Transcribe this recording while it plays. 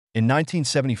In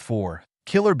 1974,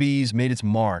 Killer Bees made its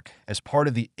mark as part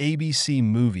of the ABC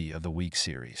Movie of the Week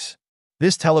series.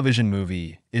 This television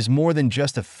movie is more than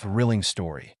just a thrilling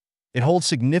story. It holds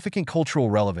significant cultural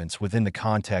relevance within the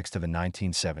context of the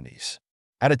 1970s.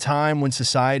 At a time when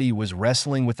society was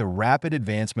wrestling with the rapid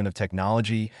advancement of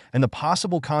technology and the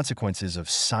possible consequences of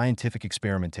scientific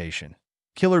experimentation,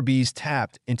 Killer Bees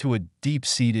tapped into a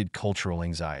deep-seated cultural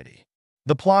anxiety.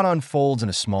 The plot unfolds in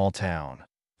a small town,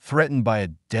 threatened by a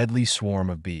deadly swarm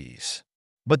of bees.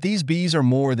 But these bees are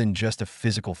more than just a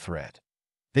physical threat.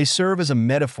 They serve as a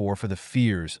metaphor for the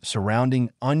fears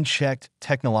surrounding unchecked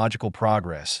technological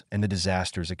progress and the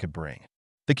disasters it could bring.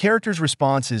 The characters'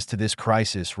 responses to this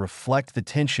crisis reflect the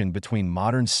tension between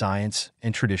modern science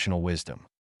and traditional wisdom.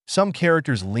 Some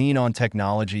characters lean on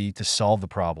technology to solve the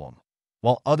problem,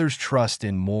 while others trust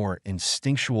in more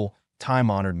instinctual,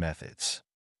 time-honored methods.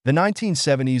 The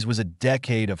 1970s was a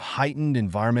decade of heightened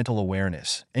environmental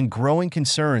awareness and growing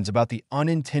concerns about the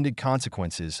unintended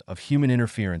consequences of human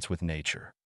interference with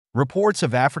nature. Reports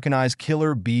of Africanized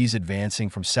killer bees advancing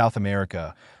from South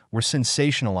America were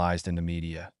sensationalized in the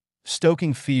media,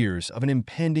 stoking fears of an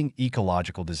impending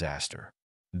ecological disaster.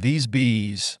 These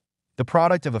bees, the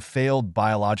product of a failed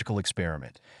biological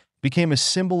experiment, became a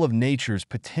symbol of nature's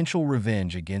potential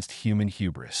revenge against human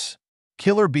hubris.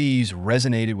 Killer Bees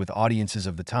resonated with audiences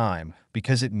of the time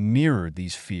because it mirrored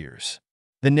these fears.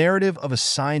 The narrative of a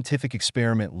scientific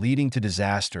experiment leading to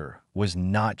disaster was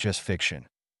not just fiction.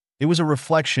 It was a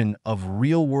reflection of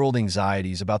real-world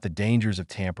anxieties about the dangers of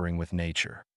tampering with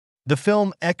nature. The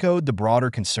film echoed the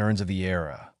broader concerns of the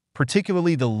era,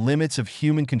 particularly the limits of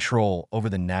human control over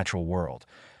the natural world,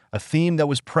 a theme that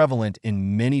was prevalent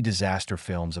in many disaster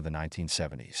films of the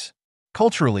 1970s.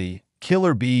 Culturally,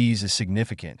 Killer Bees is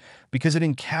significant because it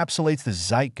encapsulates the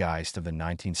zeitgeist of the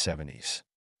 1970s.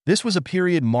 This was a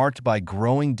period marked by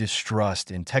growing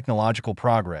distrust in technological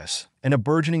progress and a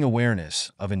burgeoning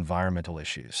awareness of environmental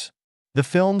issues. The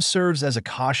film serves as a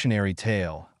cautionary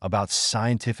tale about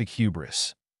scientific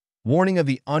hubris, warning of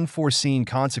the unforeseen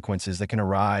consequences that can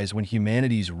arise when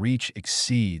humanity's reach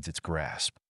exceeds its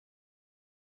grasp.